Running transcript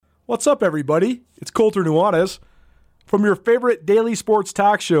What's up, everybody? It's Colt Nuanez from your favorite daily sports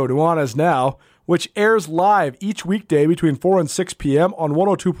talk show, Nuanez Now, which airs live each weekday between 4 and 6 p.m. on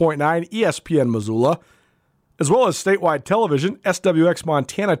 102.9 ESPN Missoula, as well as statewide television, SWX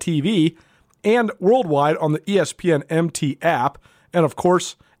Montana TV, and worldwide on the ESPN MT app. And of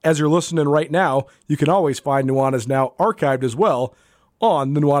course, as you're listening right now, you can always find Nuanez Now archived as well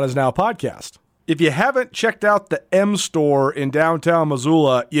on the Nuanez Now podcast. If you haven't checked out the M Store in downtown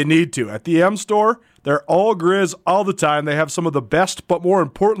Missoula, you need to. At the M Store, they're all Griz all the time. They have some of the best, but more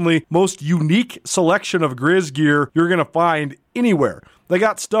importantly, most unique selection of Griz gear you're going to find anywhere. They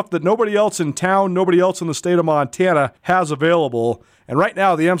got stuff that nobody else in town, nobody else in the state of Montana has available. And right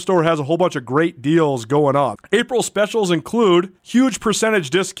now, the M Store has a whole bunch of great deals going on. April specials include huge percentage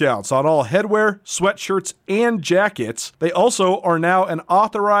discounts on all headwear, sweatshirts, and jackets. They also are now an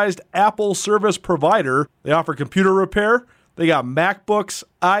authorized Apple service provider. They offer computer repair. They got MacBooks,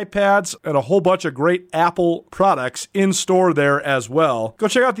 iPads, and a whole bunch of great Apple products in store there as well. Go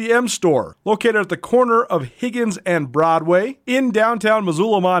check out the M Store, located at the corner of Higgins and Broadway in downtown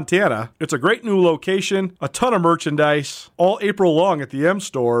Missoula, Montana. It's a great new location, a ton of merchandise, all April long at the M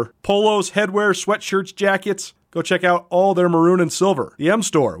Store. Polos, headwear, sweatshirts, jackets. Go check out all their maroon and silver. The M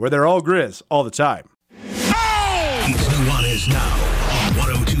Store, where they're all Griz all the time. Oh! It's Nuanez Now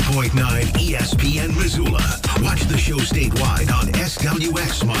on 102.9 ESPN Missoula. Watch the show statewide on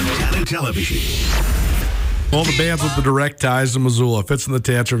SWX Montana Television. All the bands with the direct ties to Missoula. Fits in the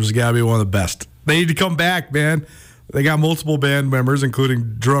Tantrums has got to be one of the best. They need to come back, man. They got multiple band members,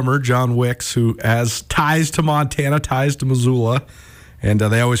 including drummer John Wicks, who has ties to Montana, ties to Missoula. And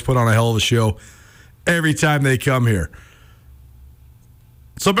they always put on a hell of a show every time they come here.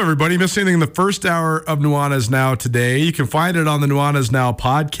 What's up, everybody? Missed anything in the first hour of Nuanez Now today? You can find it on the Nuanez Now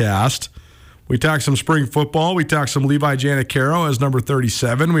podcast. We talked some spring football. We talked some Levi Janicaro as number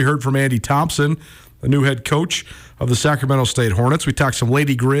 37. We heard from Andy Thompson, the new head coach of the Sacramento State Hornets. We talked some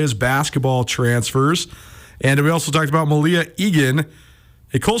Lady Griz basketball transfers. And we also talked about Malia Egan,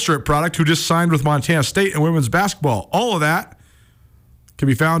 a Colstrip product who just signed with Montana State in women's basketball. All of that can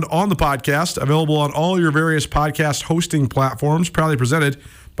be found on the podcast, available on all your various podcast hosting platforms, proudly presented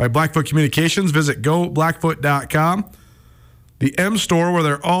by Blackfoot Communications. Visit goblackfoot.com. The M Store, where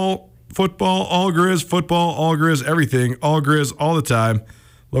they're all football, all Griz, everything, all Griz, all the time.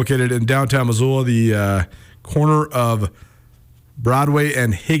 Located in downtown Missoula, the corner of Broadway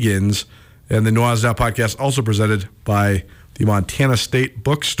and Higgins. And the Nuanez Now podcast, also presented by the Montana State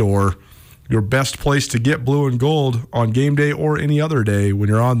Bookstore, your best place to get blue and gold on game day or any other day when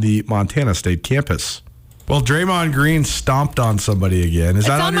you're on the Montana State campus. Well, Draymond Green stomped on somebody again. Is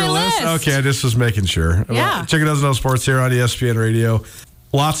that on your list? Okay, I just was making sure. Yeah. Chicken Doesn't Know Sports here on ESPN Radio.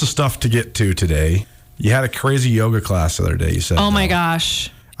 Lots of stuff to get to today. You had a crazy yoga class the other day, you said. Oh, my gosh.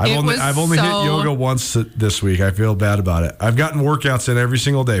 I've only hit yoga once this week. I feel bad about it. I've gotten workouts in every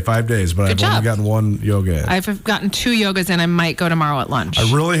single day, 5 days, but I've only gotten one yoga in. I've gotten 2 yogas in. I might go tomorrow at lunch.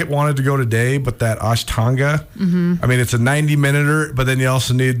 I really wanted to go today, but that Ashtanga, I mean, it's a 90-minuter, but then you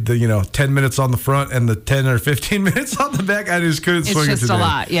also need the 10 minutes on the front and the 10 or 15 minutes on the back. I just couldn't swing it today. It's just a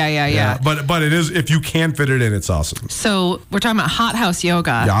lot. Yeah. But it is, if you can fit it in, it's awesome. So we're talking about Hot House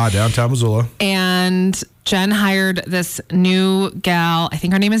Yoga. Yeah, downtown Missoula. And Jen hired this new gal. I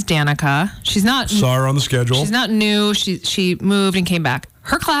think her name is Danica. She's not. Saw her on the schedule. She's not new. She moved and came back.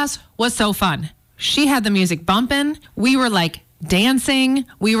 Her class was so fun. She had the music bumping. We were like dancing.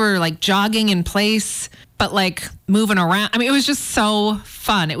 We were like jogging in place, but like moving around. I mean, it was just so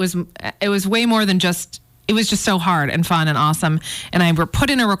fun. It was way more than just. It was just so hard and fun and awesome. And I put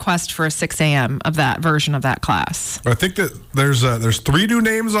in a request for a 6 a.m. of that version of that class. I think that there's 3 new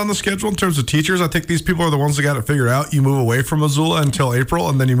names on the schedule in terms of teachers. I think these people are the ones that got it figured out. You move away from Missoula until April,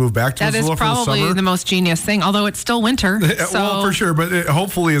 and then you move back to Missoula for the summer. That is probably the most genius thing, although it's still winter. Well, for sure, but it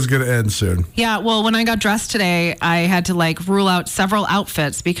hopefully is going to end soon. Yeah, well, when I got dressed today, I had to rule out several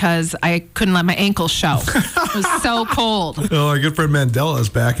outfits because I couldn't let my ankles show. It was so cold. Well, our good friend Mandela is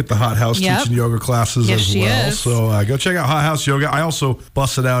back at the Hot House teaching yoga classes as well. She is. So go check out Hot House Yoga. I also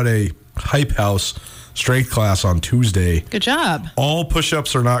busted out a Hype House strength class on Tuesday. Good job. All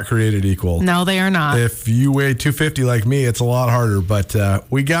push-ups are not created equal. No, they are not. If you weigh 250 like me, it's a lot harder, but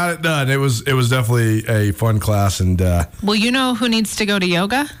we got it done. It was definitely a fun class. And well, you know who needs to go to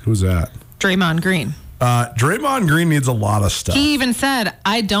yoga? Who's that? Draymond Green. Draymond Green needs a lot of stuff. He even said,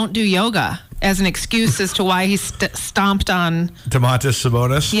 I don't do yoga, as an excuse as to why he stomped on Domantas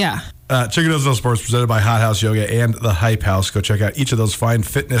Sabonis. Yeah. Chicken Doesn't Know Sports, presented by Hot House Yoga and the Hype House. Go check out each of those fine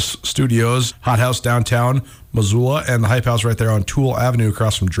fitness studios. Hot House downtown Missoula and the Hype House right there on Toole Avenue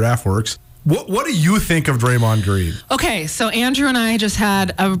across from DraftWorks. What do you think of Draymond Green? Okay, so Andrew and I just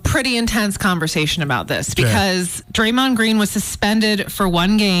had a pretty intense conversation about this because Draymond Green was suspended for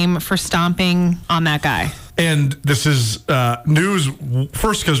 1 game for stomping on that guy. And this is news,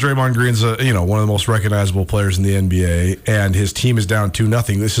 first because Draymond Green's one of the most recognizable players in the NBA, and his team is down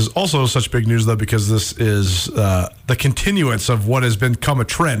 2-0. This is also such big news, though, because this is the continuance of what has become a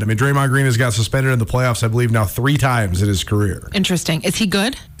trend. I mean, Draymond Green has got suspended in the playoffs, I believe, now 3 times in his career. Interesting. Is he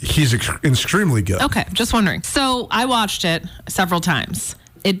good? He's extremely good. Okay, just wondering. So I watched it several times.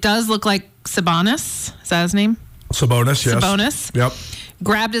 It does look like Sabonis. Is that his name? Sabonis, yes. Sabonis. Yep.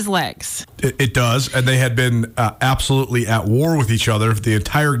 Grabbed his legs. It does, and they had been absolutely at war with each other the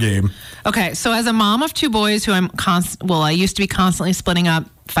entire game. Okay, so as a mom of 2 boys who I used to be constantly splitting up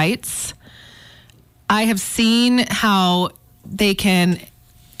fights, I have seen how they can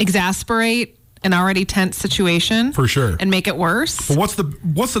exasperate an already tense situation. For sure. And make it worse. But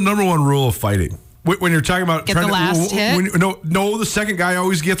what's the number one rule of fighting? When you're talking about... Get the last hit? No, the second guy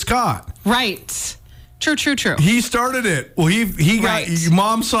always gets caught. Right. True. He started it. Well, he got...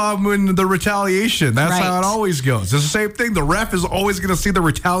 Mom saw him in the retaliation. That's how it always goes. It's the same thing. The ref is always going to see the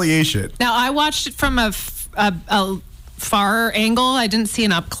retaliation. Now, I watched it from a far angle. I didn't see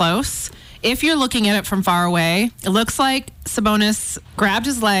an up close. If you're looking at it from far away, it looks like Sabonis grabbed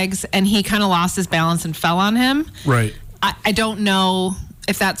his legs and he kind of lost his balance and fell on him. Right. I don't know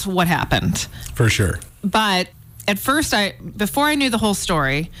if that's what happened. For sure. But at first, before I knew the whole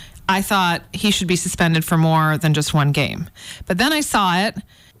story, I thought he should be suspended for more than just 1 game. But then I saw it,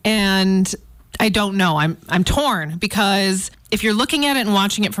 and I don't know. I'm torn because if you're looking at it and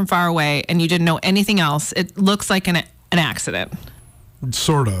watching it from far away and you didn't know anything else, it looks like an accident.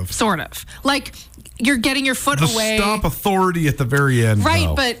 Sort of. Like you're getting your foot away. The stop authority at the very end. Right,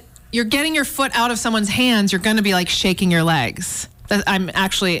 though. But you're getting your foot out of someone's hands. You're going to be like shaking your legs. I'm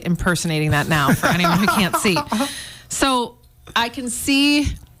actually impersonating that now for anyone who can't see. So I can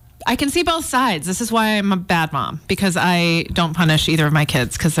see both sides. This is why I'm a bad mom, because I don't punish either of my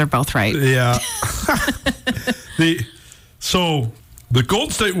kids because they're both right. Yeah. So the Golden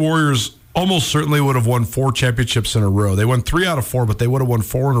State Warriors almost certainly would have won 4 championships in a row. They won 3 out of 4, but they would have won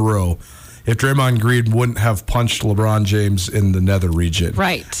 4 in a row if Draymond Green wouldn't have punched LeBron James in the nether region.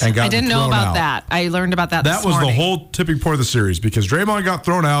 Right. And I didn't know about out. that. I learned about that this morning. That was the whole tipping point of the series because Draymond got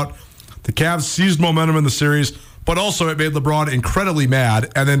thrown out. The Cavs seized momentum in the series, but also it made LeBron incredibly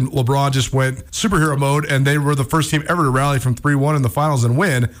mad. And then LeBron just went superhero mode, and they were the first team ever to rally from 3-1 in the finals and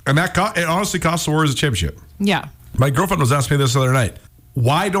win. And it honestly cost the Warriors a championship. Yeah. My girlfriend was asking me this the other night.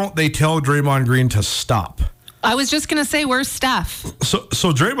 Why don't they tell Draymond Green to stop? I was just going to say, where's Steph?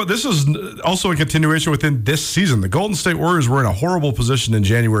 So Draymond, this is also a continuation within this season. The Golden State Warriors were in a horrible position in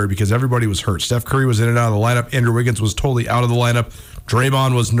January because everybody was hurt. Steph Curry was in and out of the lineup. Andrew Wiggins was totally out of the lineup.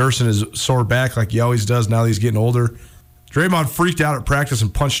 Draymond was nursing his sore back like he always does now that he's getting older. Draymond freaked out at practice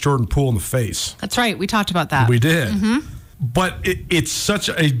and punched Jordan Poole in the face. That's right. We talked about that. We did. Mm-hmm. But it's such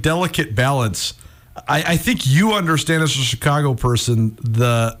a delicate balance. I think you understand as a Chicago person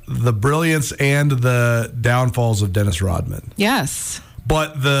the brilliance and the downfalls of Dennis Rodman. Yes.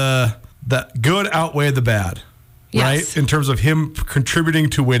 But the good outweigh the bad, yes. Right? In terms of him contributing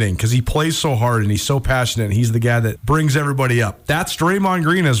to winning because he plays so hard and he's so passionate and he's the guy that brings everybody up. That's Draymond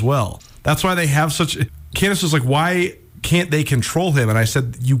Green as well. That's why they have such... Candace was like, why can't they control him? And I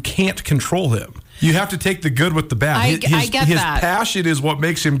said, you can't control him. You have to take the good with the bad. I get that. His passion is what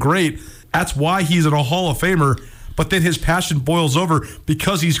makes him great. That's why he's a Hall of Famer, but then his passion boils over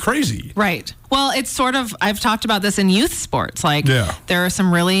because he's crazy. Right. Well, it's sort of, I've talked about this in youth sports. Like, there are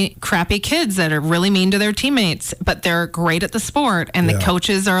some really crappy kids that are really mean to their teammates, but they're great at the sport, and the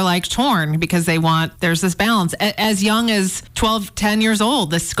coaches are like torn because there's this balance. As young as 12, 10 years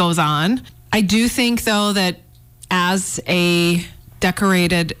old, this goes on. I do think, though, that as a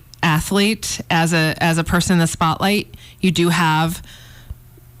decorated athlete, as a person in the spotlight, you do have...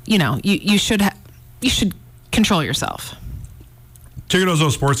 you should control yourself. Chicken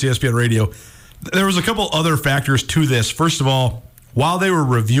Ozone Sports, ESPN Radio. There was a couple other factors to this. First of all, while they were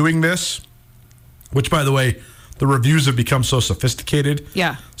reviewing this, which, by the way, the reviews have become so sophisticated.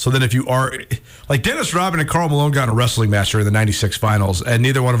 Yeah. So then if you are... Like Dennis Rodman and Karl Malone got in a wrestling match during the 96 finals, and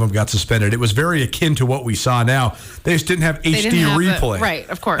neither one of them got suspended. It was very akin to what we saw now. They just didn't have HD replay. Right,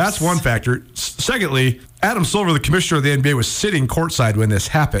 of course. That's one factor. Secondly, Adam Silver, the commissioner of the NBA, was sitting courtside when this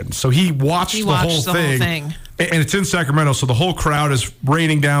happened. So he watched the whole thing. And it's in Sacramento, so the whole crowd is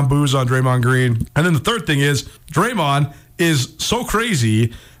raining down boos on Draymond Green. And then the third thing is, Draymond is so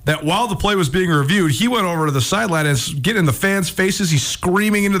crazy that while the play was being reviewed, he went over to the sideline and is getting in the fans' faces. He's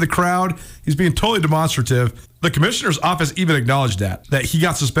screaming into the crowd. He's being totally demonstrative. The commissioner's office even acknowledged that he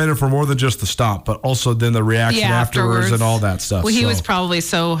got suspended for more than just the stomp, but also then the reaction afterwards and all that stuff. Well, he was probably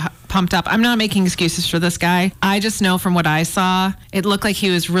so pumped up. I'm not making excuses for this guy. I just know from what I saw, it looked like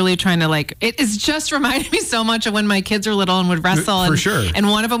he was really trying to it is just reminded me so much of when my kids were little and would wrestle. For sure. And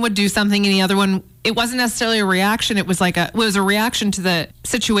one of them would do something and the other one, it wasn't necessarily a reaction. It was it was a reaction to the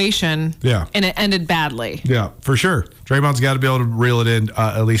situation. Yeah. And it ended badly. Yeah, for sure. Draymond's got to be able to reel it in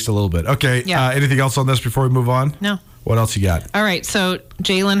at least a little bit. Okay. Yeah. Anything else on this before we move on? No. What else you got? All right. So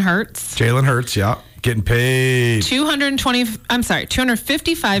Jalen Hurts. Yeah. Getting paid.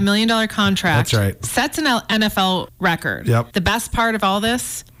 $255 million contract. That's right. Sets an NFL record. Yep. The best part of all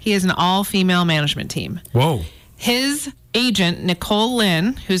this, he has an all-female management team. Whoa. His agent, Nicole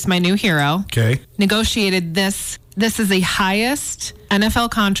Lynn, who's my new hero, negotiated this. This is the highest NFL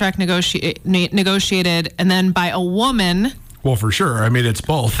contract negotiated, and then by a woman. Well, for sure. I mean, it's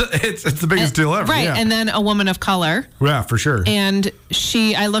both. It's the biggest deal ever. Right, yeah. and then a woman of color. Yeah, for sure. And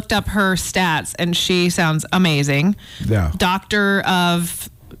I looked up her stats, and she sounds amazing. Yeah. Doctor of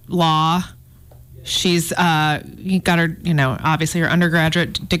law. She's got her, obviously her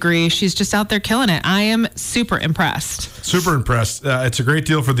undergraduate degree. She's just out there killing it. I am super impressed. Super impressed. It's a great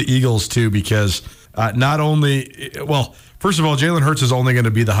deal for the Eagles, too, because not only, first of all, Jalen Hurts is only going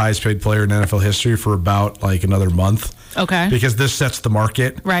to be the highest paid player in NFL history for about another month. Okay. Because this sets the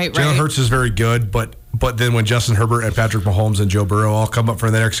market. Right. Jalen Hurts is very good, but then when Justin Herbert and Patrick Mahomes and Joe Burrow all come up for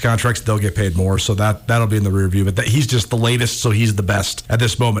their next contracts, they'll get paid more. So that'll be in the rear view. But he's just the latest, so he's the best at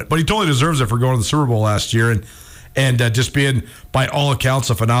this moment. But he totally deserves it for going to the Super Bowl last year and just being, by all accounts,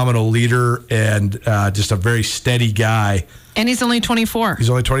 a phenomenal leader and just a very steady guy. And he's only 24. He's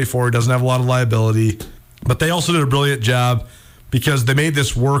only 24. He doesn't have a lot of liability. But they also did a brilliant job because they made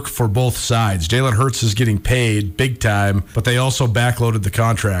this work for both sides. Jalen Hurts is getting paid big time, but they also backloaded the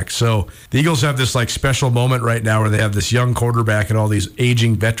contract. So the Eagles have this special moment right now where they have this young quarterback and all these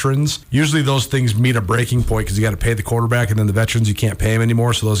aging veterans. Usually those things meet a breaking point because you got to pay the quarterback, and then the veterans, you can't pay them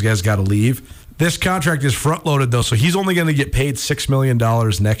anymore, so those guys got to leave. This contract is front-loaded, though, so he's only going to get paid $6 million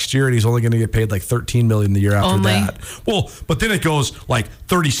next year, and he's only going to get paid $13 million the year after that. Well, but then it goes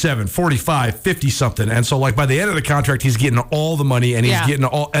 37, 45, 50-something. And so, by the end of the contract, he's getting all the money, and he's getting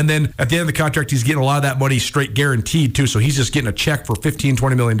all. And then at the end of the contract, he's getting a lot of that money straight guaranteed, too. So he's just getting a check for $15,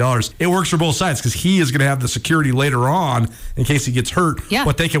 $20 million. It works for both sides because he is going to have the security later on in case he gets hurt,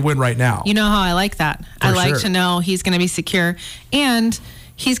 but they can win right now. You know how I like that. I like to know he's going to be secure. And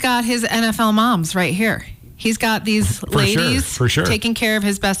he's got his NFL moms right here. He's got these ladies taking care of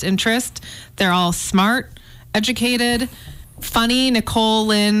his best interest. They're all smart, educated, funny. Nicole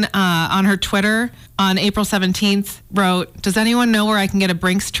Lynn on her Twitter on April 17th wrote, "Does anyone know where I can get a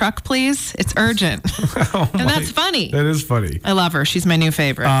Brinks truck, please? It's urgent." And that's funny. That is funny. I love her. She's my new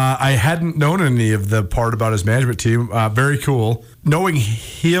favorite. I hadn't known any of the part about his management team. Very cool. Knowing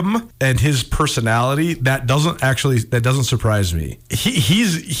him and his personality, that doesn't surprise me.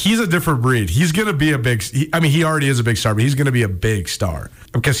 He's a different breed. He's going to be he already is a big star, but he's going to be a big star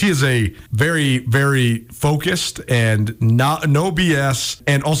because he is a very, very focused and no BS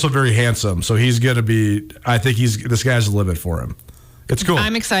and also very handsome. So he's going to be, I think this guy's the limit for him. It's cool.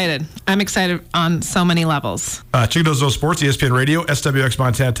 I'm excited. On so many levels. Chicken Does No Sports, ESPN Radio, SWX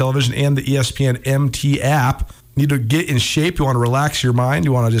Montana Television, and the ESPN MT app. Need to get in shape. You want to relax your mind.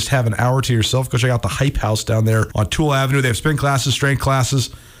 You want to just have an hour to yourself. Go check out the Hype House down there on Toole Avenue. They have spin classes, strength classes,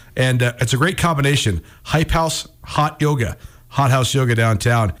 and it's a great combination. Hype House, hot yoga. Hot House Yoga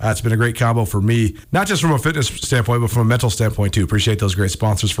downtown. It's been a great combo for me, not just from a fitness standpoint, but from a mental standpoint, too. Appreciate those great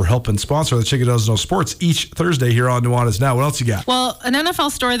sponsors for helping sponsor the Chicken Does No Sports each Thursday here on Nuanez Now. What else you got? Well, an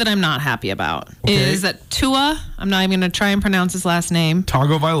NFL story that I'm not happy about is that Tua, I'm not even going to try and pronounce his last name.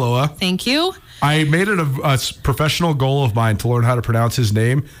 Tagovailoa. Thank you. I made it a professional goal of mine to learn how to pronounce his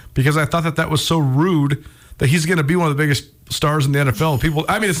name because I thought that was so rude that he's going to be one of the biggest stars in the NFL. People,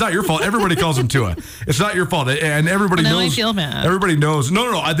 it's not your fault. Everybody calls him Tua. It's not your fault. And everybody knows. I feel bad. Everybody knows.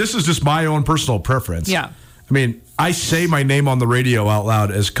 No. This is just my own personal preference. Yeah. I say my name on the radio out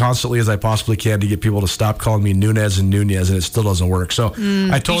loud as constantly as I possibly can to get people to stop calling me Nuanez and Nuanez, and it still doesn't work. So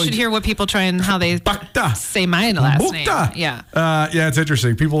I totally. You should hear what people try and how they say my last name. Yeah. It's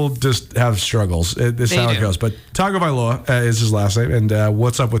interesting. People just have struggles. It's how it goes. But Tagovailoa is his last name. And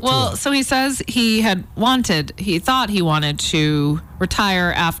what's up with Tua? So he says he thought he wanted to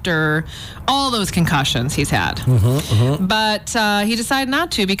retire after all those concussions he's had. But he decided not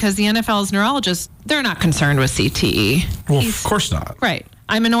to because the NFL's neurologists, they're not concerned with CTE. Well, of course not. Right.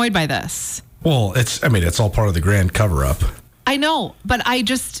 I'm annoyed by this. Well, it's all part of the grand cover-up. I know, but I'm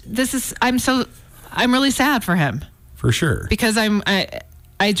really sad for him. For sure. Because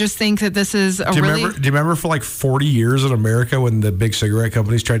I just think that this is do you remember for like 40 years in America when the big cigarette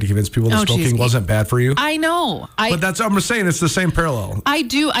companies tried to convince people that smoking wasn't bad for you? I know. But I'm just saying it's the same parallel. I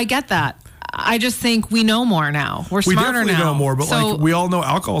get that. I just think we know more now. We're smarter now. We definitely know more, but we all know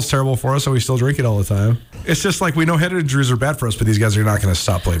alcohol is terrible for us, and we still drink it all the time. It's just like we know head injuries are bad for us, but these guys are not going to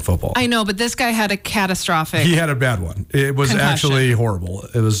stop playing football. I know, but this guy had a catastrophic. He had a bad one. It was concussion. Actually horrible.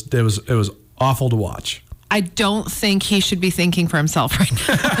 It was awful to watch. I don't think he should be thinking for himself right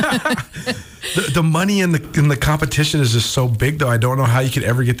now. The money in the competition is just so big, though. I don't know how you could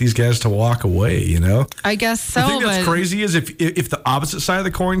ever get these guys to walk away, you know? I guess so. The thing that's crazy is if the opposite side of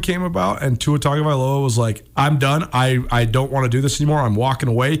the coin came about and Tua Tagovailoa was like, I'm done. I don't want to do this anymore. I'm walking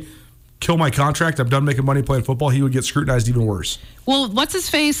away. Kill my contract. I'm done making money playing football. He would get scrutinized even worse. Well, what's his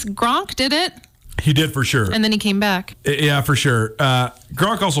face? Gronk did it. He did for sure. And then he came back. Yeah, for sure.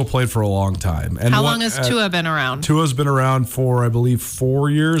 Gronk also played for a long time. And how long has Tua been around? Tua's been around for, I believe, 4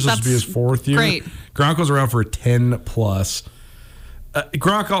 years. This will be his 4th year. Great. Gronk was around for 10 plus.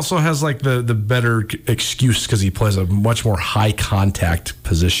 Gronk also has like the better excuse because he plays a much more high contact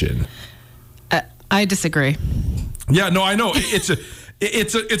position. I disagree. Yeah, no, I know.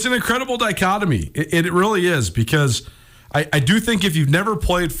 It's an incredible dichotomy. It really is, because I do think if you've never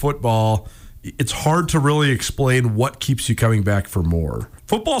played football, it's hard to really explain what keeps you coming back for more.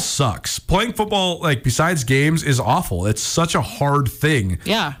 Football sucks. Playing football, like besides games, is awful. It's such a hard thing.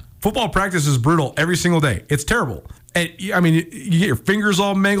 Yeah. Football practice is brutal every single day. It's terrible. And I mean, you get your fingers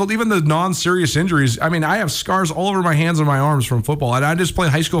all mangled, even the non-serious injuries. I mean, I have scars all over my hands and my arms from football, and I just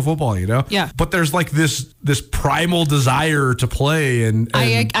played high school football, you know? Yeah. But there's like this primal desire to play. And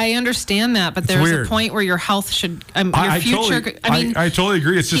I understand that, but there's a point where your health should, your future. I totally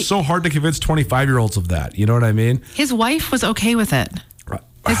agree. It's just so hard to convince 25-year-olds of that. You know what I mean? His wife was okay with it.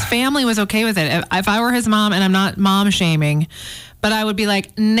 His family was okay with it. If I were his mom, and I'm not mom shaming, but I would be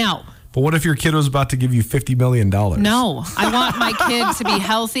like, no. But what if your kid was about to give you $50 million? No, I want my kid to be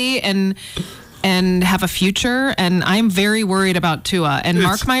healthy and have a future. And I'm very worried about Tua. And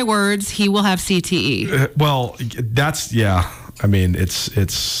mark my words, he will have CTE. Well, yeah. I mean,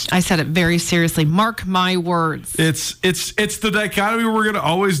 it's. I said it very seriously. Mark my words. It's the dichotomy we're going to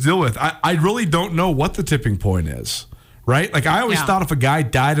always deal with. I really don't know what the tipping point is, right? Like I always thought if a guy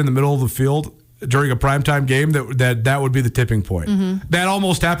died in the middle of the field during a primetime game, that would be the tipping point. Mm-hmm. That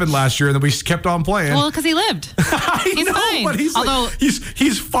almost happened last year, and then we kept on playing. Well, because he lived. He's fine. But he's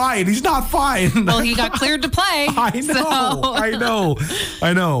fine. He's not fine. Well, he got cleared to play. I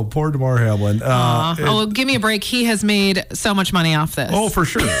know. Poor DeMar Hamlin. Give me a break. He has made so much money off this. Oh, for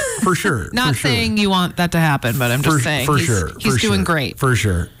sure. Not saying you want that to happen, but I'm just saying he's doing great. For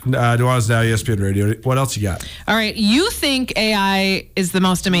sure. Nuanez Now, ESPN Radio. What else you got? All right. You think AI is the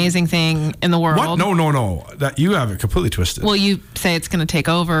most amazing thing in the world? What? No. That you have it completely twisted. Well, you say it's going to take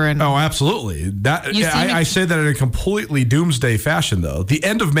over, and absolutely. I say that in a completely doomsday fashion, though. The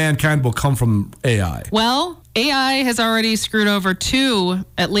end of mankind will come from AI. Well, AI has already screwed over two,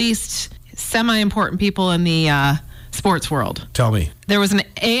 at least, semi-important people in the sports world. Tell me. There was an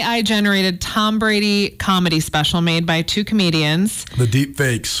AI-generated Tom Brady comedy special made by two comedians. The deep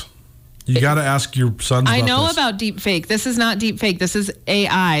fakes. You got to ask your sons about this. I know about deep fake. This is not deep fake. This is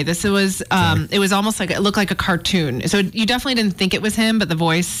AI. This was it was almost like, it looked like a cartoon. So you definitely didn't think it was him, but the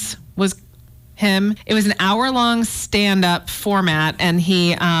voice was him. It was an hour-long stand-up format, and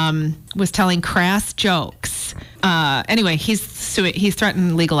he was telling crass jokes. Anyway, he's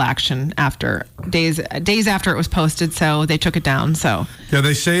threatened legal action after days after it was posted, so they took it down. So yeah,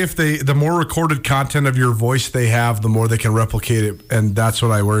 they say the more recorded content of your voice they have, the more they can replicate it, and that's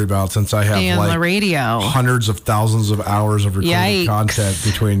what I worry about, since I have radio hundreds of thousands of hours of recorded content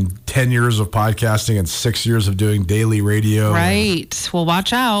between 10 years of podcasting and 6 years of doing daily radio. Right. Well,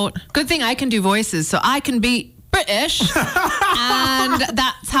 watch out. Good thing I can do voices, so I can be British, and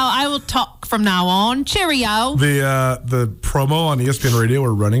that's how I will talk from now on. Cheerio. The promo on ESPN Radio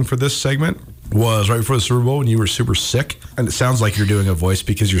we're running for this segment was right before the Super Bowl when you were super sick, and it sounds like you're doing a voice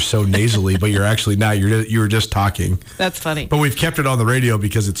because you're so nasally, but you're actually not. You were just talking. That's funny. But we've kept it on the radio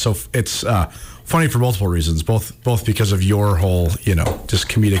because it's funny for multiple reasons, both because of your whole just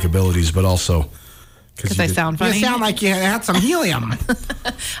comedic abilities, but also because I sound funny. You sound like you had some helium.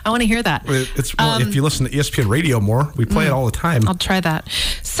 I want to hear that. If you listen to ESPN Radio more, we play it all the time. I'll try that.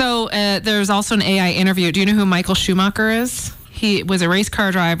 So there's also an AI interview. Do you know who Michael Schumacher is? He was a race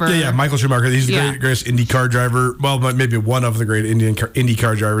car driver. Yeah, Michael Schumacher. He's the greatest Indy car driver. Well, maybe one of the great Indy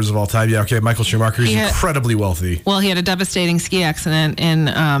car drivers of all time. Yeah, okay, Michael Schumacher. He's incredibly wealthy. Well, he had a devastating ski accident in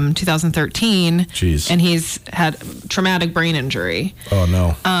 2013. Jeez. And he's had traumatic brain injury. Oh,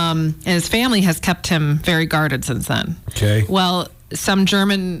 no. And his family has kept him very guarded since then. Okay. Well, some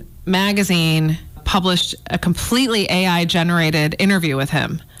German magazine published a completely AI-generated interview with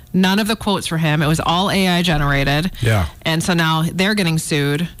him. None of the quotes were him. It was all AI generated. Yeah. And so now they're getting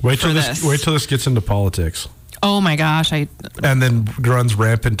sued Wait till this gets into politics. Oh, my gosh. And then runs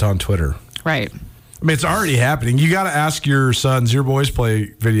rampant on Twitter. Right. I mean, it's already happening. You got to ask your sons, your boys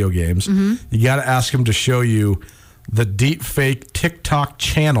play video games. Mm-hmm. You got to ask them to show you the deep fake TikTok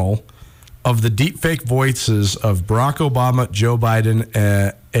channel of the deep fake voices of Barack Obama, Joe Biden,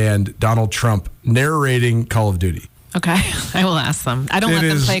 and Donald Trump narrating Call of Duty. Okay, I will ask them. I don't let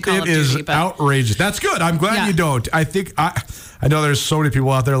them play Call of Duty. It is outrageous. That's good. I'm glad you don't. I think I know there's so many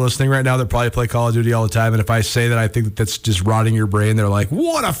people out there listening right now that probably play Call of Duty all the time. And if I say that I think that's just rotting your brain, they're like,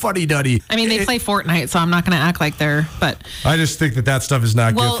 "What a funny duddy." I mean, they play Fortnite, so I'm not going to act like they're. But I just think that stuff is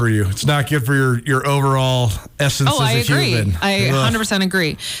not good for you. It's not good for your overall essence as a human. I 100%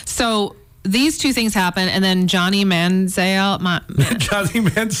 agree. So. These two things happen, and then Johnny Manziel. Johnny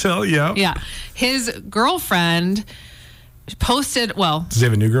Manziel, yeah. Yeah. His girlfriend posted, does he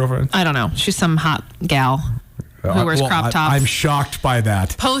have a new girlfriend? I don't know. She's some hot gal who wears crop tops. I'm shocked by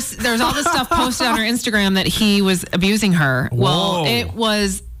that. There's all this stuff posted on her Instagram that he was abusing her. Whoa. Well,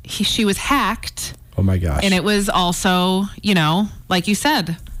 she was hacked. Oh, my gosh. And it was also, like you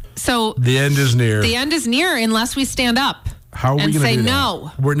said. So the end is near. The end is near unless we stand up. How are we going to say do that?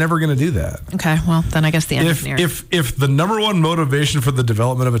 no? We're never going to do that. Okay, well, then I guess the end is near. If the number one motivation for the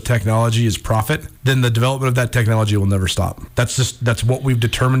development of a technology is profit, then the development of that technology will never stop. That's what we've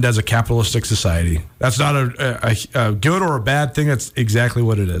determined as a capitalistic society. That's not a good or a bad thing. That's exactly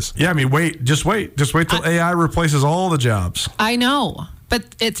what it is. Yeah, I mean, just wait till AI replaces all the jobs. I know.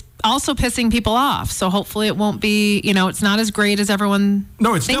 But it's also pissing people off. So hopefully it won't be, it's not as great as everyone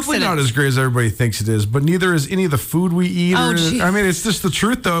No, it's definitely not as great as everybody thinks it is. But neither is any of the food we eat. I mean, it's just the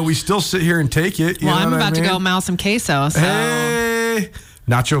truth, though. We still sit here and take it. Well, I'm about to go mouse some queso. So. Hey!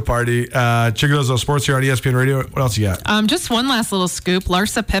 Nacho party. Chicago's Sports here on ESPN Radio. What else you got? Just one last little scoop.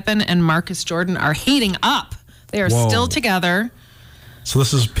 Larsa Pippen and Marcus Jordan are heating up. They are still together. So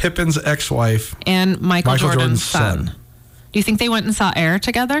this is Pippen's ex-wife. And Michael Jordan's son. Do you think they went and saw Air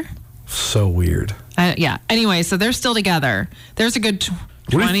together? So weird. Yeah. Anyway, so they're still together. There's a good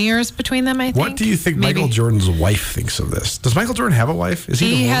 20 years between them, I think. What do you think Michael Jordan's wife thinks of this? Does Michael Jordan have a wife? Is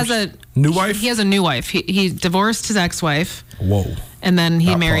he divorced? Has a new wife? He has a new wife. He divorced his ex-wife. Whoa. And then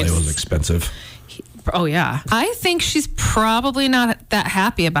he married. Probably was expensive. Oh, yeah. I think she's probably not that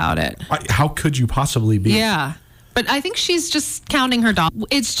happy about it. How could you possibly be? Yeah. But I think she's just counting her dollars.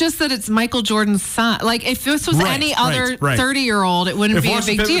 It's just that it's Michael Jordan's son. Like, if this was any other 30-year-old, it wouldn't be a big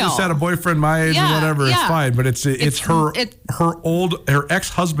deal. If Larsa Pippen just had a boyfriend my age or whatever, it's fine. But it's her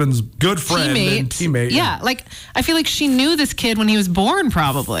ex-husband's good friend and teammate. Yeah, like, I feel like she knew this kid when he was born,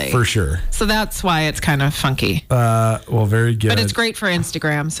 probably. For sure. So that's why it's kind of funky. Well, very good. But it's great for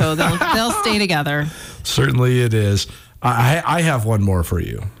Instagram, so they'll stay together. Certainly it is. I have one more for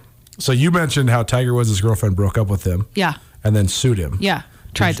you. So you mentioned how Tiger Woods' girlfriend broke up with him. Yeah. And then sued him. Yeah.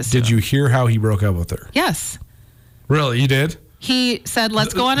 Tried to sue him. Did you hear how he broke up with her? Yes. Really? You did? He said,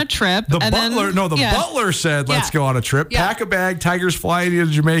 let's go on a trip. The butler said, let's go on a trip. Yeah. Pack a bag. Tiger's flying you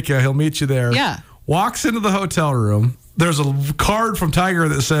to Jamaica. He'll meet you there. Yeah. Walks into the hotel room. There's a card from Tiger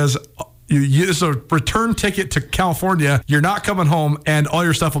that says, it's a return ticket to California. You're not coming home, and all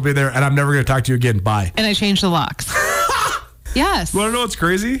your stuff will be there, and I'm never going to talk to you again. Bye. And I changed the locks. Yes. You want to know what's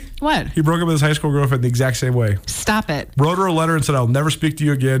crazy? What? He broke up with his high school girlfriend the exact same way. Stop it. Wrote her a letter and said, I'll never speak to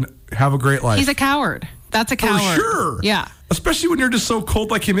you again. Have a great life. He's a coward. That's a coward. For sure. Yeah. Especially when you're just so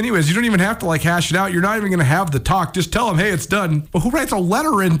cold like him anyways. You don't even have to hash it out. You're not even going to have the talk. Just tell him, hey, it's done. But who writes a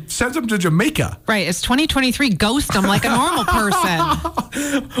letter and sends him to Jamaica? Right. It's 2023. Ghost him like a normal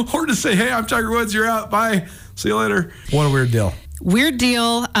person. Or to say, hey, I'm Tiger Woods. You're out. Bye. See you later. What a weird deal. Weird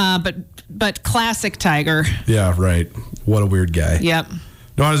deal, but classic Tiger. Yeah, right. What a weird guy. Yep.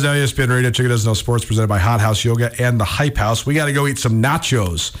 Nuanez Now, ESPN Radio. Chicken Doesn't Know Sports, presented by Hot House Yoga and the Hype House. We got to go eat some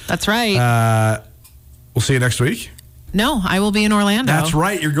nachos. That's right. We'll see you next week. No, I will be in Orlando. That's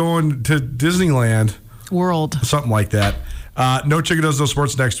right. You're going to Disneyland. World. Something like that. No Chicken Doesn't Know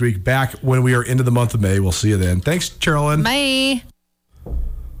Sports next week. Back when we are into the month of May. We'll see you then. Thanks, Carolyn. Bye.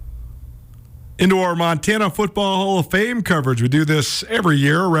 Into our Montana Football Hall of Fame coverage. We do this every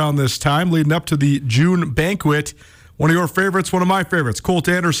year around this time, leading up to the June banquet. One of your favorites, one of my favorites, Colt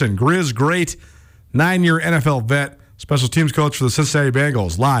Anderson, Griz great, 9-year NFL vet, special teams coach for the Cincinnati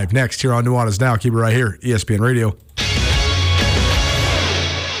Bengals, live next here on Nuanez Now. Keep it right here, ESPN Radio.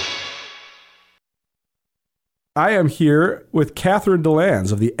 I am here with Catherine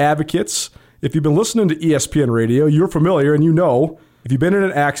DeLanz of the Advocates. If you've been listening to ESPN Radio, you're familiar and you know if you've been in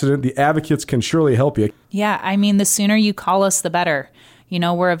an accident, the Advocates can surely help you. Yeah, I mean, the sooner you call us, the better. You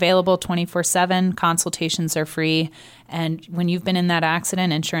know, we're available 24/7. Consultations are free. And when you've been in that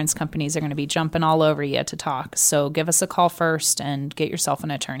accident, insurance companies are going to be jumping all over you to talk. So give us a call first and get yourself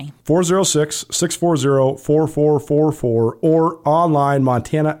an attorney. 406-640-4444 or online,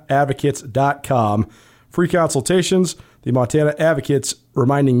 montanaadvocates.com. Free consultations. The Montana Advocates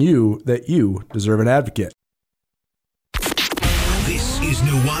reminding you that you deserve an advocate. This is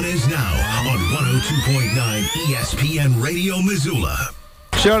Nuanez Now on 102.9 ESPN Radio Missoula.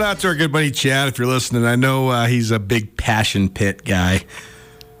 Shout out to our good buddy Chad if you're listening. I know he's a big Passion Pit guy.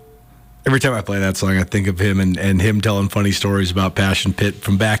 Every time I play that song, I think of him and him telling funny stories about Passion Pit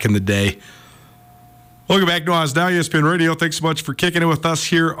from back in the day. Welcome back to Nuanez Now, ESPN Radio. Thanks so much for kicking it with us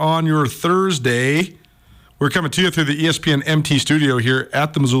here on your Thursday. We're coming to you through the ESPN MT studio here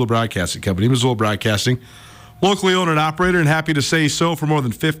at the Missoula Broadcasting Company. Missoula Broadcasting, locally owned and operated, and happy to say so for more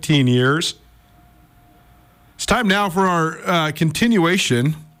than 15 years. It's time now for our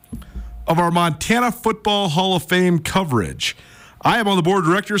continuation of our Montana Football Hall of Fame coverage. I am on the board of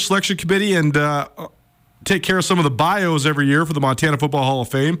directors, selection committee, and take care of some of the bios every year for the Montana Football Hall of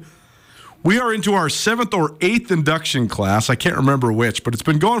Fame. We are into our 7th or 8th induction class. I can't remember which, but it's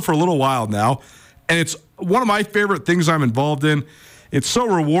been going for a little while now, and it's one of my favorite things I'm involved in. It's so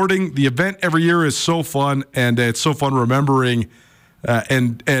rewarding. The event every year is so fun, and it's so fun remembering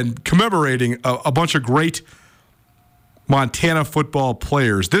and commemorating a bunch of great Montana football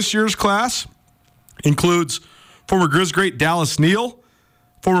players. This year's class includes former Griz great Dallas Neal,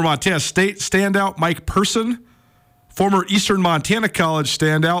 former Montana State standout Mike Person, former Eastern Montana College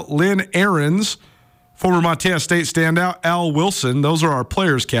standout Lynn Ahrens, former Montana State standout Al Wilson. Those are our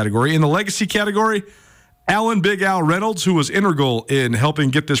players category. In the legacy category, Alan Big Al Reynolds, who was integral in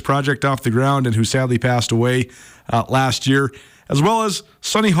helping get this project off the ground and who sadly passed away last year, as well as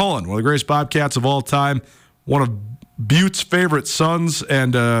Sonny Holland, one of the greatest Bobcats of all time, one of Butte's favorite sons,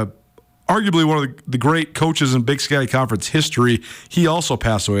 and arguably one of the great coaches in Big Sky Conference history. He also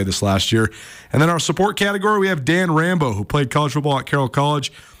passed away this last year. And then our support category, we have Dan Rambo, who played college football at Carroll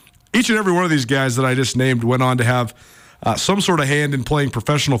College. Each and every one of these guys that I just named went on to have some sort of hand in playing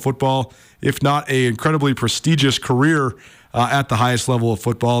professional football, if not an incredibly prestigious career at the highest level of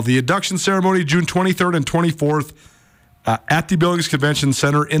football. The induction ceremony, June 23rd and 24th at the Billings Convention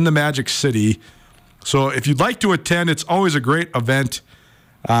Center in the Magic City. So if you'd like to attend, it's always a great event.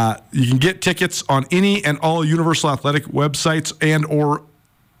 You can get tickets on any and all Universal Athletic websites and or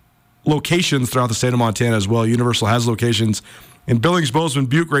locations throughout the state of Montana as well. Universal has locations in Billings, Bozeman,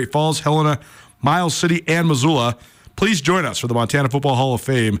 Butte, Great Falls, Helena, Miles City, and Missoula. Please join us for the Montana Football Hall of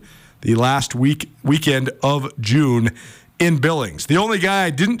Fame the last weekend of June in Billings. The only guy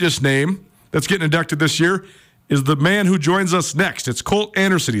I didn't just name that's getting inducted this year is the man who joins us next. It's Colt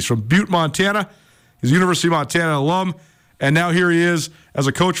Anderson. He's from Butte, Montana. He's a University of Montana alum, and now here he is as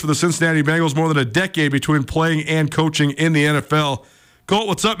a coach for the Cincinnati Bengals, more than a decade between playing and coaching in the NFL. Colt,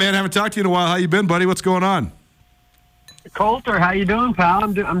 what's up, man? Haven't talked to you in a while. How you been, buddy? What's going on? Colter, how you doing, pal?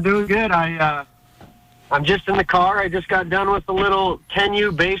 I'm doing good. I'm just in the car. I just got done with a little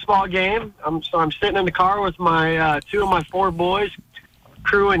 10U baseball game. I'm sitting in the car with my 2 of my 4 boys,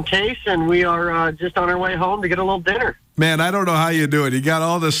 Crew and Case, and we are just on our way home to get a little dinner. Man, I don't know how you do it. You got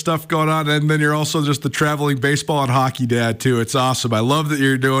all this stuff going on, and then you're also just the traveling baseball and hockey dad, too. It's awesome. I love that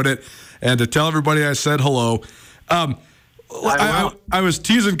you're doing it. And to tell everybody I said hello. I was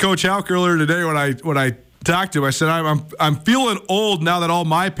teasing Coach Houck earlier today when I talked to him. I said, I'm feeling old now that all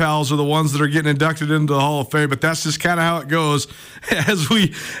my pals are the ones that are getting inducted into the Hall of Fame, but that's just kind of how it goes as we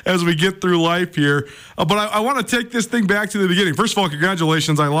get through life here. But I want to take this thing back to the beginning. First of all,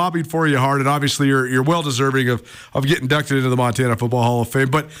 congratulations. I lobbied for you hard, and obviously you're well deserving of getting inducted into the Montana Football Hall of Fame.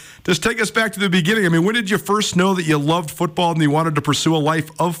 But just take us back to the beginning. I mean, when did you first know that you loved football and you wanted to pursue a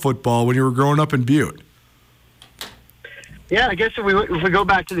life of football when you were growing up in Butte? Yeah, I guess if we go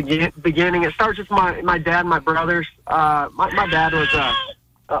back to the beginning, it starts with my dad and my brothers. My dad was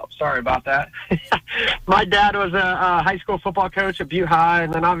sorry about that. My dad was a high school football coach at Butte High,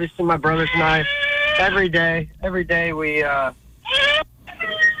 and then obviously my brothers and I, every day we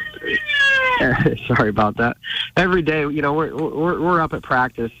sorry about that. Every day, we're up at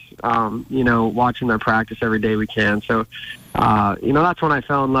practice, watching their practice every day we can. So, that's when I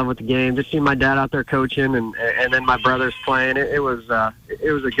fell in love with the game. Just seeing my dad out there coaching and then my brothers playing. It was a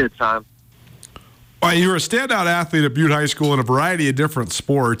good time. Well, you were a standout athlete at Butte High School in a variety of different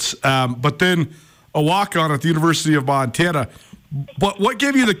sports, but then a walk-on at the University of Montana. But what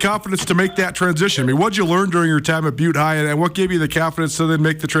gave you the confidence to make that transition? I mean, what did you learn during your time at Butte High, and what gave you the confidence to then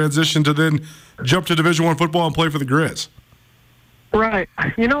make the transition to then jump to Division I football and play for the Griz? Right. I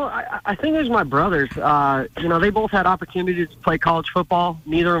think it was my brothers. They both had opportunities to play college football.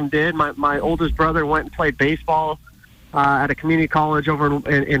 Neither of them did. My oldest brother went and played baseball at a community college over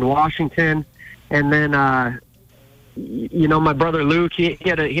in Washington. And then, my brother Luke, he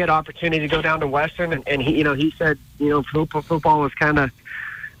had opportunity to go down to Western, and he said, football was kind of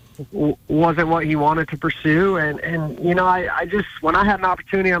wasn't what he wanted to pursue. And I just, when I had an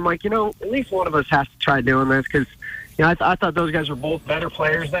opportunity, I'm like, at least one of us has to try doing this, because, I thought those guys were both better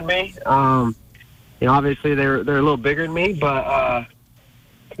players than me. Obviously they're a little bigger than me, but,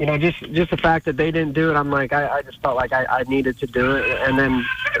 just the fact that they didn't do it, I'm like, I just felt like I needed to do it. And then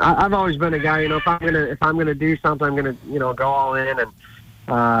I've always been a guy, if I'm gonna do something, I'm gonna, go all in. And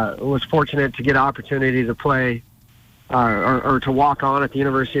was fortunate to get an opportunity to play or to walk on at the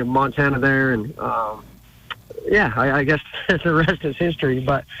University of Montana there. And I guess the rest is history.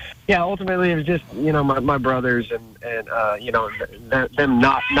 But yeah, ultimately it was just my brothers and them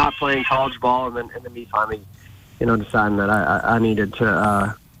not playing college ball, and then me finally deciding that I needed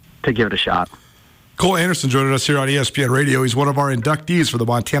to give it a shot. Colt Anderson joining us here on ESPN Radio. He's one of our inductees for the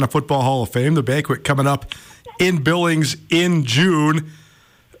Montana Football Hall of Fame. The banquet coming up in Billings in June.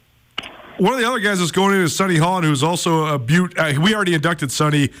 One of the other guys that's going in is Sonny Holland, who's also a Butte. We already inducted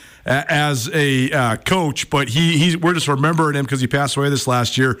Sonny as a coach, but we're just remembering him because he passed away this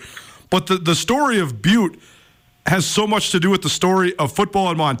last year. But the story of Butte has so much to do with the story of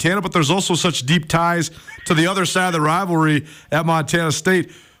football in Montana, but there's also such deep ties to the other side of the rivalry at Montana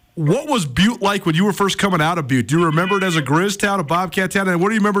State. What was Butte like when you were first coming out of Butte? Do you remember it as a Griz town, a Bobcat town? And what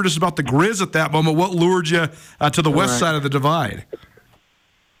do you remember just about the Griz at that moment? What lured you to the west side of the divide?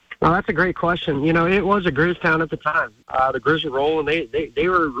 Well, that's a great question. It was a Griz town at the time. The Griz were rolling. They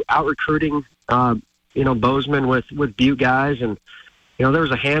were out recruiting, Bozeman with Butte guys. And, there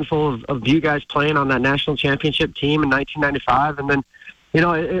was a handful of Butte guys playing on that national championship team in 1995. And then,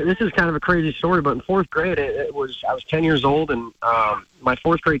 this is kind of a crazy story, but in fourth grade, I was 10 years old, and my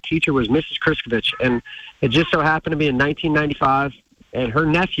fourth grade teacher was Mrs. Kriskovich, and it just so happened to be in 1995, and her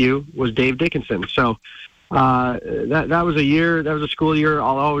nephew was Dave Dickinson. So that was a school year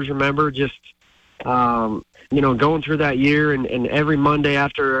I'll always remember. Just going through that year, and every Monday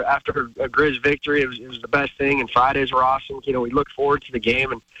after a Griz victory, it was the best thing, and Fridays were awesome. We looked forward to the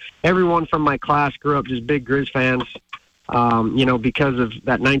game, and everyone from my class grew up just big Griz fans. Because of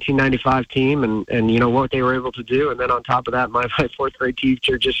that 1995 team and what they were able to do. And then on top of that, my fourth grade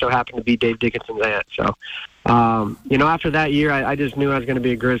teacher just so happened to be Dave Dickinson's aunt. So, after that year, I just knew I was going to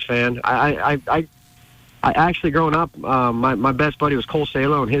be a Griz fan. I actually, growing up, my best buddy was Cole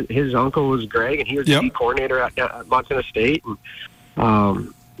Salo, and his uncle was Greg, and he was the coordinator at Montana State.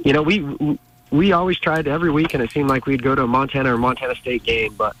 And, we always tried every week, and it seemed like we'd go to a Montana or Montana State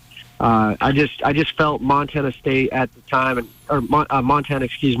game, but I just felt Montana State at the time, Montana,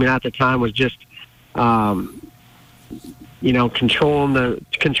 at the time was just, controlling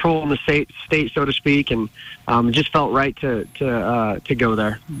the state, so to speak, and it just felt right to go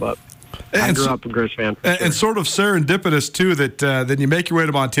there. But I grew up a Griz fan. And sort of serendipitous too that then you make your way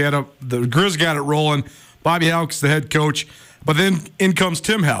to Montana. The Griz got it rolling. Bobby Houck's the head coach. But then in comes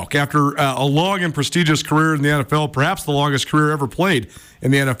Tim Houck after a long and prestigious career in the NFL, perhaps the longest career ever played in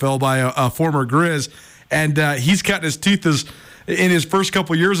the NFL by a former Griz. And he's cutting his teeth in his first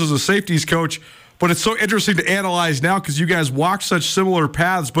couple years as a safeties coach. But it's so interesting to analyze now because you guys walked such similar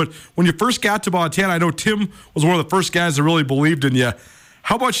paths. But when you first got to Montana, I know Tim was one of the first guys that really believed in you.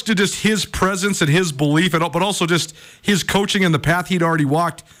 How much did just his presence and his belief, but also just his coaching and the path he'd already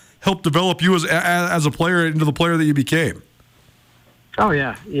walked, help develop you as a player into the player that you became? Oh,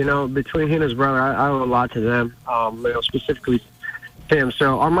 yeah. Between he and his brother, I owe a lot to them, specifically Tim.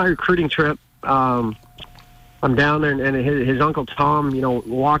 So on my recruiting trip, I'm down there, and his Uncle Tom,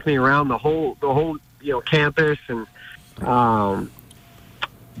 walked me around the whole campus. And,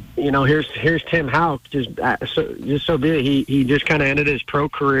 here's Tim Houck, just so big. He just kind of ended his pro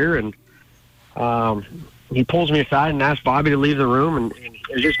career, and he pulls me aside and asks Bobby to leave the room. And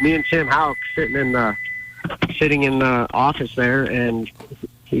it was just me and Tim Houck sitting in the office there, and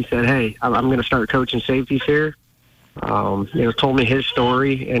he said, "Hey, I'm going to start coaching safeties here." Told me his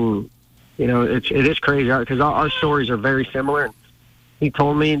story, and it is crazy because our stories are very similar. And he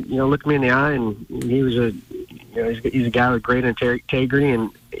told me, looked me in the eye, and he was he's a guy with great integrity, and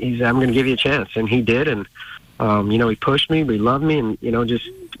he said, "I'm going to give you a chance," and he did. And he pushed me, but he loved me, and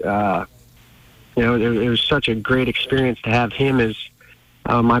it was such a great experience to have him as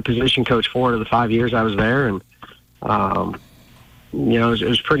my position coach for the 5 years I was there. And, it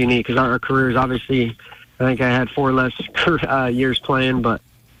was pretty neat because our careers, obviously, I think I had 4 less years playing, but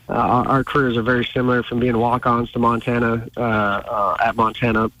our careers are very similar, from being walk-ons to Montana, at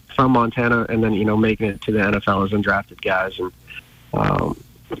Montana, from Montana, and then, making it to the NFL as undrafted guys. And,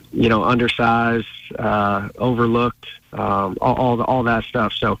 undersized, overlooked, all that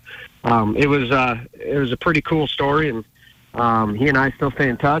stuff. So it was a pretty cool story, and he and I still stay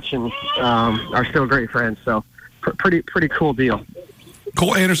in touch and are still great friends. So pretty cool deal.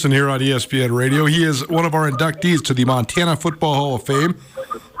 Colt Anderson here on ESPN Radio. He is one of our inductees to the Montana Football Hall of Fame.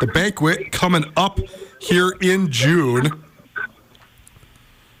 The banquet coming up here in June.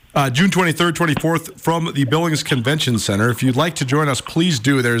 June 23rd, 24th from the Billings Convention Center. If you'd like to join us, please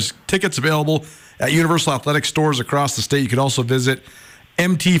do. There's tickets available at Universal Athletic stores across the state. You can also visit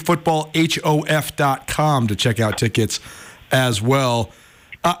mtfootballhof.com to check out tickets as well.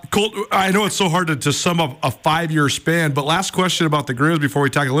 Colt, I know it's so hard to sum up a 5-year span, but last question about the Griz before we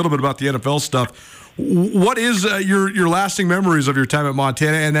talk a little bit about the NFL stuff. What is your lasting memories of your time at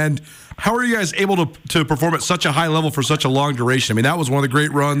Montana, and then how are you guys able to perform at such a high level for such a long duration? I mean, that was one of the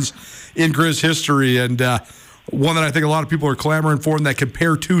great runs in Griz history, and one that I think a lot of people are clamoring for and that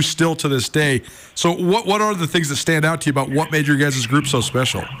compare to still to this day. So what are the things that stand out to you about what made your guys' group so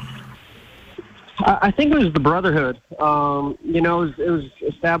special? I think it was the brotherhood. It was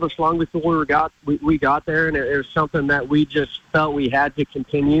established long before we got there, and it was something that we just felt we had to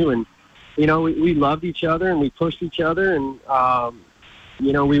continue. And we loved each other and we pushed each other, and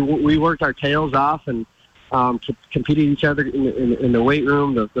we worked our tails off and competed each other in the weight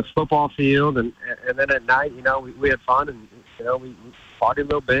room, the football field, and then at night, we had fun, and we fought a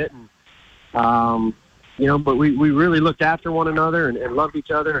little bit, and but we really looked after one another and loved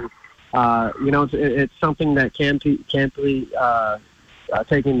each other. And it's something that can't be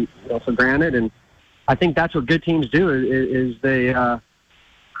taken for granted, and I think that's what good teams do is they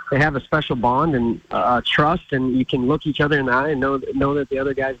have a special bond and trust, and you can look each other in the eye and know that the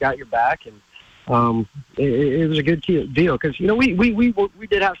other guy's got your back. And it was a good deal because we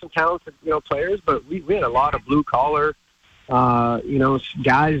did have some talented players, but we had a lot of blue collar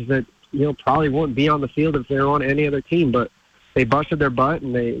guys that probably wouldn't be on the field if they were on any other team, but they busted their butt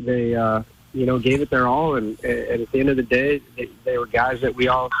and they gave it their all, and at the end of the day, they were guys that we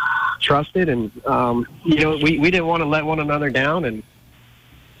all trusted, and we didn't want to let one another down, and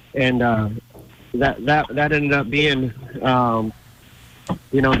that ended up being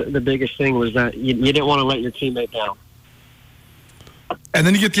the biggest thing was that you didn't want to let your teammate down. And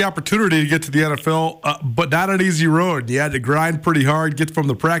then you get the opportunity to get to the NFL, but not an easy road. You had to grind pretty hard, get from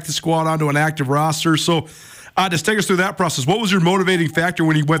the practice squad onto an active roster. So just take us through that process. What was your motivating factor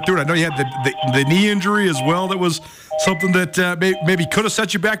when you went through it? I know you had the knee injury as well. That was something that maybe could have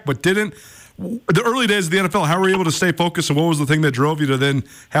set you back, but didn't. The early days of the NFL, how were you able to stay focused, and what was the thing that drove you to then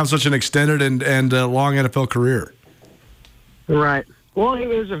have such an extended and long NFL career? Right. Well, it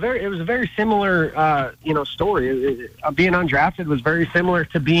was a very similar story. Being undrafted was very similar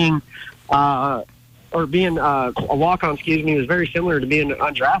to being a walk-on. Was very similar to being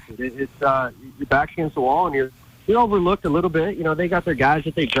undrafted. It's your back's against the wall and you're overlooked a little bit. They got their guys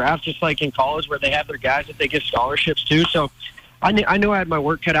that they draft, just like in college where they have their guys that they give scholarships to. So I knew I had my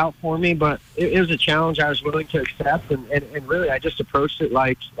work cut out for me, but it was a challenge I was willing to accept, and really I just approached it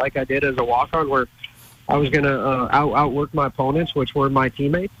like I did as a walk-on, where I was going to outwork my opponents, which were my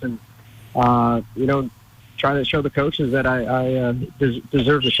teammates, and try to show the coaches that I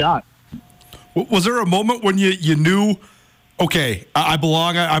deserved a shot. Was there a moment when you knew, okay, I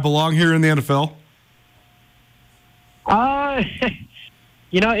belong here in the NFL?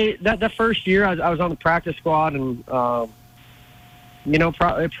 That first year I was on the practice squad, and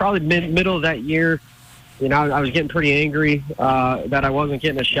probably middle of that year, I was getting pretty angry that I wasn't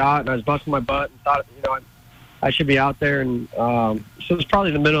getting a shot, and I was busting my butt and thought, I should be out there. And so it was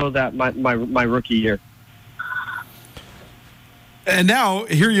probably the middle of that my rookie year. And now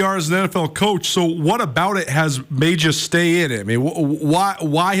here you are as an NFL coach. So what about it has made you stay in it? I mean,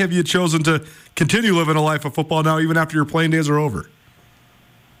 why have you chosen to continue living a life of football now, even after your playing days are over?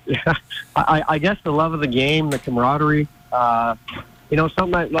 Yeah, I guess the love of the game, the camaraderie.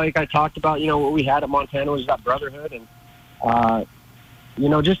 Something like I talked about, what we had at Montana was that brotherhood, and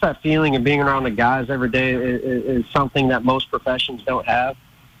just that feeling of being around the guys every day is something that most professions don't have.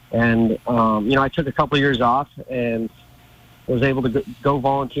 And I took a couple of years off and was able to go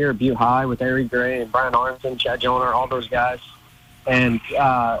volunteer at Butte High with Ari Gray and Brian Arnson, Chad Joner, all those guys. And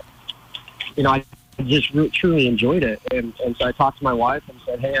I just truly enjoyed it. And so I talked to my wife and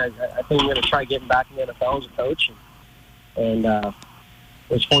said, hey, I think I'm going to try getting back in the NFL as a coach. And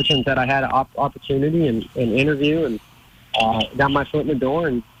was fortunate that I had an opportunity and interview and got my foot in the door.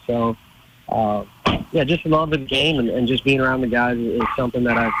 And so, just love the game and just being around the guys is something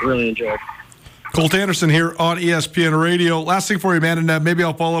that I've really enjoyed. Colt Anderson here on ESPN Radio. Last thing for you, man, and maybe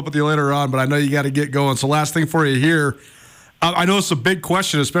I'll follow up with you later on, but I know you got to get going. So last thing for you here. I know it's a big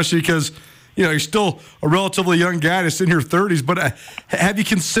question, especially because, you're still a relatively young guy that's in your 30s, but have you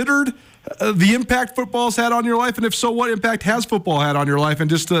considered the impact football's had on your life? And if so, what impact has football had on your life and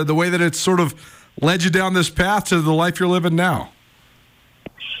just the way that it's sort of led you down this path to the life you're living now?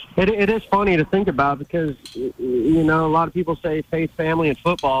 It is funny to think about because, a lot of people say faith, family, and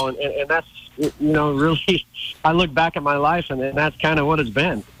football, and that's, really, I look back at my life, and that's kind of what it's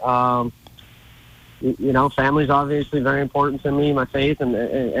been. Family's obviously very important to me, my faith, and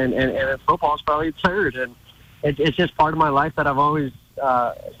football is probably third. And it's just part of my life that I've always,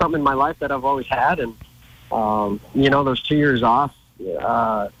 something in my life that I've always had. And, those 2 years off,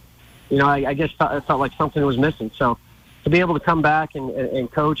 I guess it felt like something was missing. So to be able to come back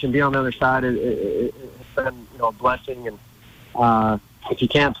and coach and be on the other side, it's been, a blessing. And if you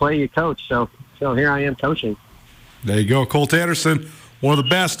can't play, you coach. So here I am coaching. There you go. Colt Anderson, one of the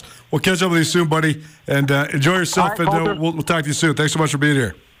best. We'll catch up with you soon, buddy, and enjoy yourself, right, and we'll talk to you soon. Thanks so much for being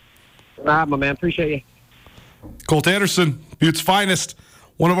here. All right, my man. Appreciate you. Colt Anderson, Butte's finest,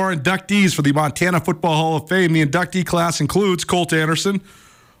 one of our inductees for the Montana Football Hall of Fame. The inductee class includes Colt Anderson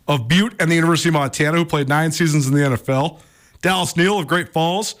of Butte and the University of Montana, who played 9 seasons in the NFL. Dallas Neal of Great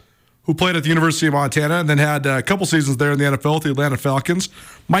Falls, who played at the University of Montana and then had a couple seasons there in the NFL with the Atlanta Falcons.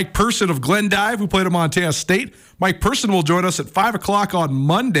 Mike Person of Glendive, who played at Montana State. Mike Person will join us at 5 o'clock on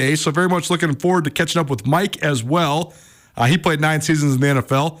Monday, so very much looking forward to catching up with Mike as well. He played 9 seasons in the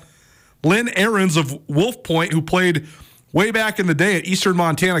NFL. Lynn Ahrens of Wolf Point, who played way back in the day at Eastern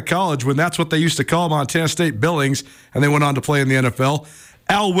Montana College when that's what they used to call Montana State Billings, and they went on to play in the NFL.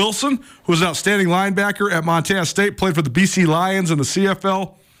 Al Wilson, who was an outstanding linebacker at Montana State, played for the BC Lions in the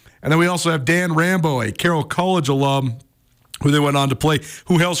CFL. And then we also have Dan Rambo, a Carroll College alum, who they went on to play,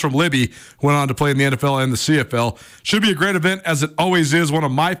 who hails from Libby, went on to play in the NFL and the CFL. Should be a great event, as it always is. One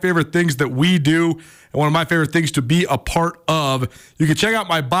of my favorite things that we do, and one of my favorite things to be a part of. You can check out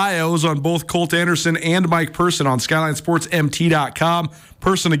my bios on both Colt Anderson and Mike Person on SkylineSportsMT.com.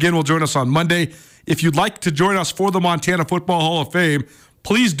 Person, again, will join us on Monday. If you'd like to join us for the Montana Football Hall of Fame,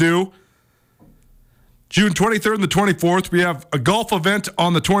 please do. June 23rd and the 24th, we have a golf event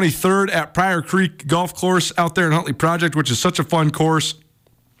on the 23rd at Pryor Creek Golf Course out there in Huntley Project, which is such a fun course.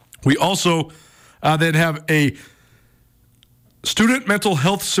 We also then have a student mental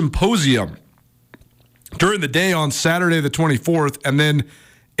health symposium during the day on Saturday the 24th, and then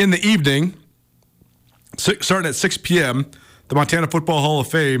in the evening, starting at 6 p.m., the Montana Football Hall of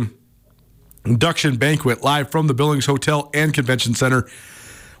Fame induction banquet live from the Billings Hotel and Convention Center.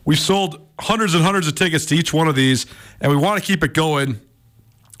 We've sold hundreds and hundreds of tickets to each one of these, and we want to keep it going.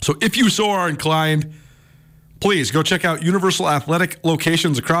 So if you so are inclined, please go check out Universal Athletic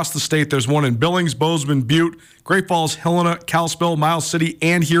locations across the state. There's one in Billings, Bozeman, Butte, Great Falls, Helena, Kalispell, Miles City,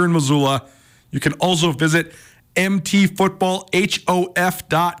 and here in Missoula. You can also visit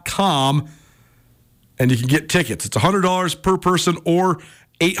mtfootballhof.com, and you can get tickets. It's $100 per person or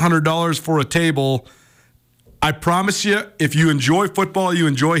 $800 for a table. I promise you, if you enjoy football, you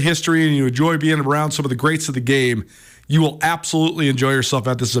enjoy history, and you enjoy being around some of the greats of the game, you will absolutely enjoy yourself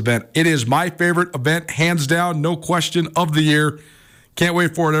at this event. It is my favorite event, hands down, no question, of the year. Can't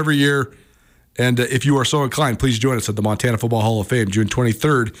wait for it every year. And if you are so inclined, please join us at the Montana Football Hall of Fame, June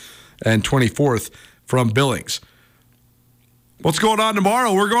 23rd and 24th from Billings. What's going on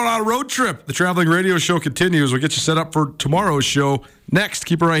tomorrow? We're going on a road trip. The Traveling Radio Show continues. We'll get you set up for tomorrow's show next.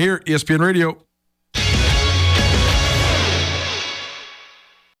 Keep it right here, ESPN Radio.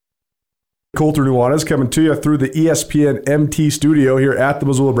 Colt Nuanez coming to you through the ESPN MT studio here at the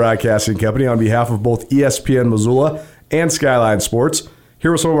Missoula Broadcasting Company on behalf of both ESPN Missoula and Skyline Sports.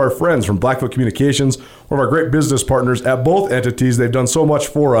 Here with some of our friends from Blackfoot Communications, one of our great business partners at both entities. They've done so much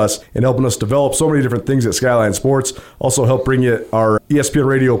for us in helping us develop so many different things at Skyline Sports. Also help bring you our ESPN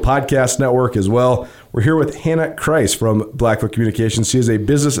Radio podcast network as well. We're here with Hannah Kreis from Blackfoot Communications. She is a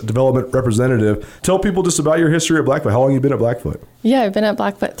business development representative. Tell people just about your history at Blackfoot. How long have you been at Blackfoot? Yeah, I've been at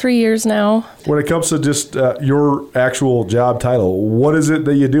Blackfoot 3 years now. When it comes to just your actual job title, what is it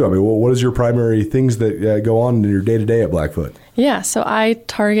that you do? I mean, what is your primary things that go on in your day-to-day at Blackfoot? Yeah, so I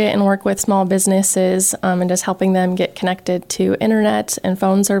target and work with small businesses and just helping them get connected to internet and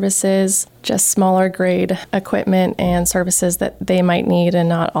phone services, just smaller grade equipment and services that they might need and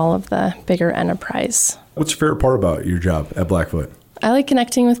not all of the bigger enterprise. What's your favorite part about your job at Blackfoot? I like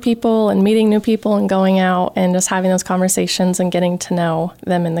connecting with people and meeting new people and going out and just having those conversations and getting to know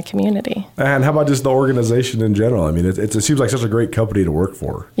them in the community. And how about just the organization in general? I mean, it seems like such a great company to work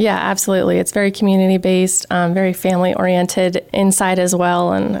for. Yeah, absolutely. It's very community-based, very family-oriented inside as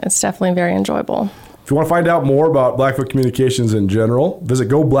well, and it's definitely very enjoyable. If you want to find out more about Blackfoot Communications in general, visit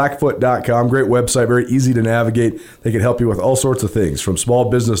goblackfoot.com. Great website, very easy to navigate. They can help you with all sorts of things, from small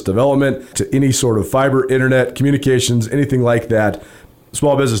business development to any sort of fiber, internet, communications, anything like that.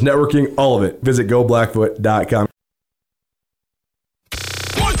 Small business networking, all of it. Visit goblackfoot.com.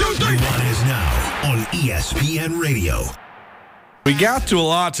 Nuanez now on ESPN Radio. We got to a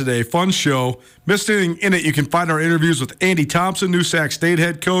lot today. Fun show. Missed anything in it, you can find our interviews with Andy Thompson, New Sac State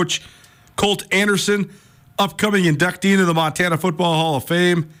head coach, Colt Anderson, upcoming inductee into the Montana Football Hall of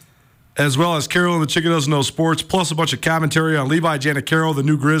Fame, as well as Carol and the Chicken Doesn't Know Sports, plus a bunch of commentary on Levi Janicaro, the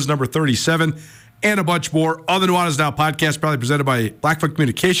new Griz number 37, and a bunch more on the Nuanez Now podcast, probably presented by Blackfoot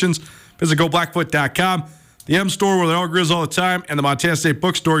Communications. Visit goblackfoot.com, the M Store where they all Griz all the time, and the Montana State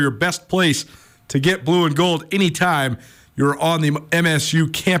Bookstore, your best place to get blue and gold anytime you're on the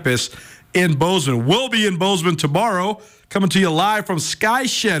MSU campus in Bozeman. We'll be in Bozeman tomorrow, coming to you live from Sky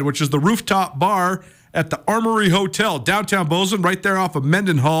Shed, which is the rooftop bar at the Armory Hotel, downtown Bozeman, right there off of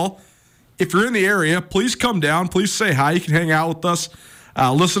Mendenhall. If you're in the area, please come down. Please say hi. You can hang out with us,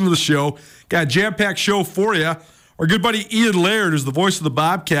 listen to the show. Got a jam-packed show for you. Our good buddy Ian Laird is the voice of the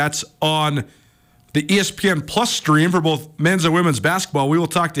Bobcats on the ESPN Plus stream for both men's and women's basketball. We will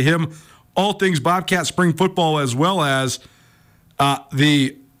talk to him all things Bobcat spring football, as well as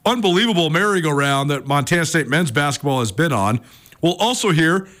the unbelievable merry-go-round that Montana State men's basketball has been on. We'll also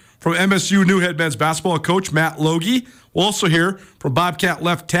hear from MSU new head men's basketball coach Matt Logie. We'll also hear from Bobcat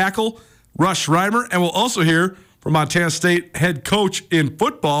left tackle Rush Reimer, and we'll also hear from Montana State head coach in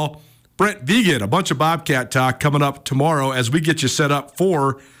football Brent Vigen. A bunch of Bobcat talk coming up tomorrow as we get you set up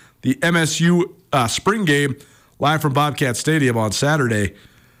for the MSU spring game live from Bobcat Stadium on Saturday.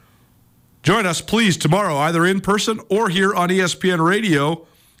 Join us, please, tomorrow, either in person or here on ESPN Radio.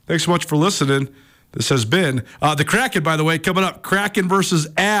 Thanks so much for listening. This has been the Kraken, by the way, coming up. Kraken versus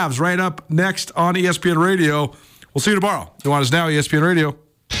Avs right up next on ESPN Radio. We'll see you tomorrow. Nuanez Now, ESPN Radio.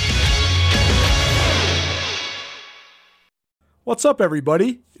 What's up,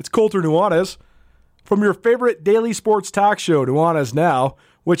 everybody? It's Colt Nuanez from your favorite daily sports talk show, Nuanez Now,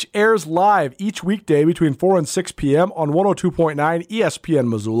 which airs live each weekday between 4 and 6 p.m. on 102.9 ESPN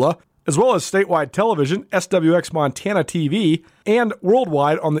Missoula, as well as statewide television, SWX Montana TV, and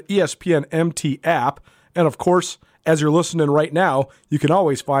worldwide on the ESPN MT app. And of course, as you're listening right now, you can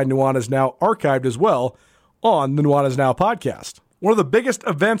always find Nuanez Now archived as well on the Nuanez Now podcast. One of the biggest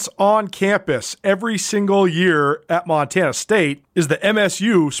events on campus every single year at Montana State is the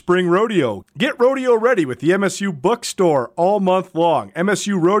MSU Spring Rodeo. Get rodeo ready with the MSU Bookstore all month long.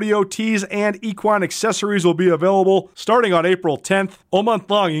 MSU rodeo tees and equine accessories will be available starting on April 10th. All month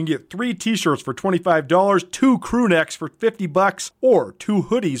long, you can get 3 t-shirts for $25, 2 crew necks for $50, or 2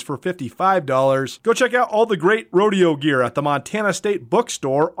 hoodies for $55. Go check out all the great rodeo gear at the Montana State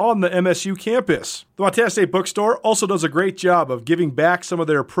Bookstore on the MSU campus. The Montana State Bookstore also does a great job of giving back some of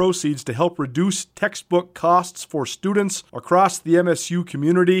their proceeds to help reduce textbook costs for students across the MSU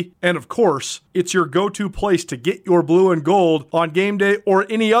community. And of course, it's your go-to place to get your blue and gold on game day or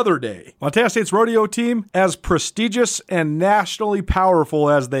any other day. Montana State's rodeo team, as prestigious and nationally powerful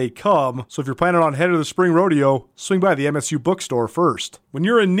as they come. So if you're planning on heading to the spring rodeo, swing by the MSU Bookstore first. When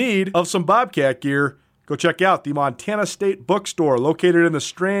you're in need of some Bobcat gear, go check out the Montana State Bookstore located in the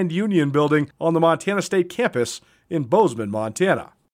Strand Union Building on the Montana State campus in Bozeman, Montana.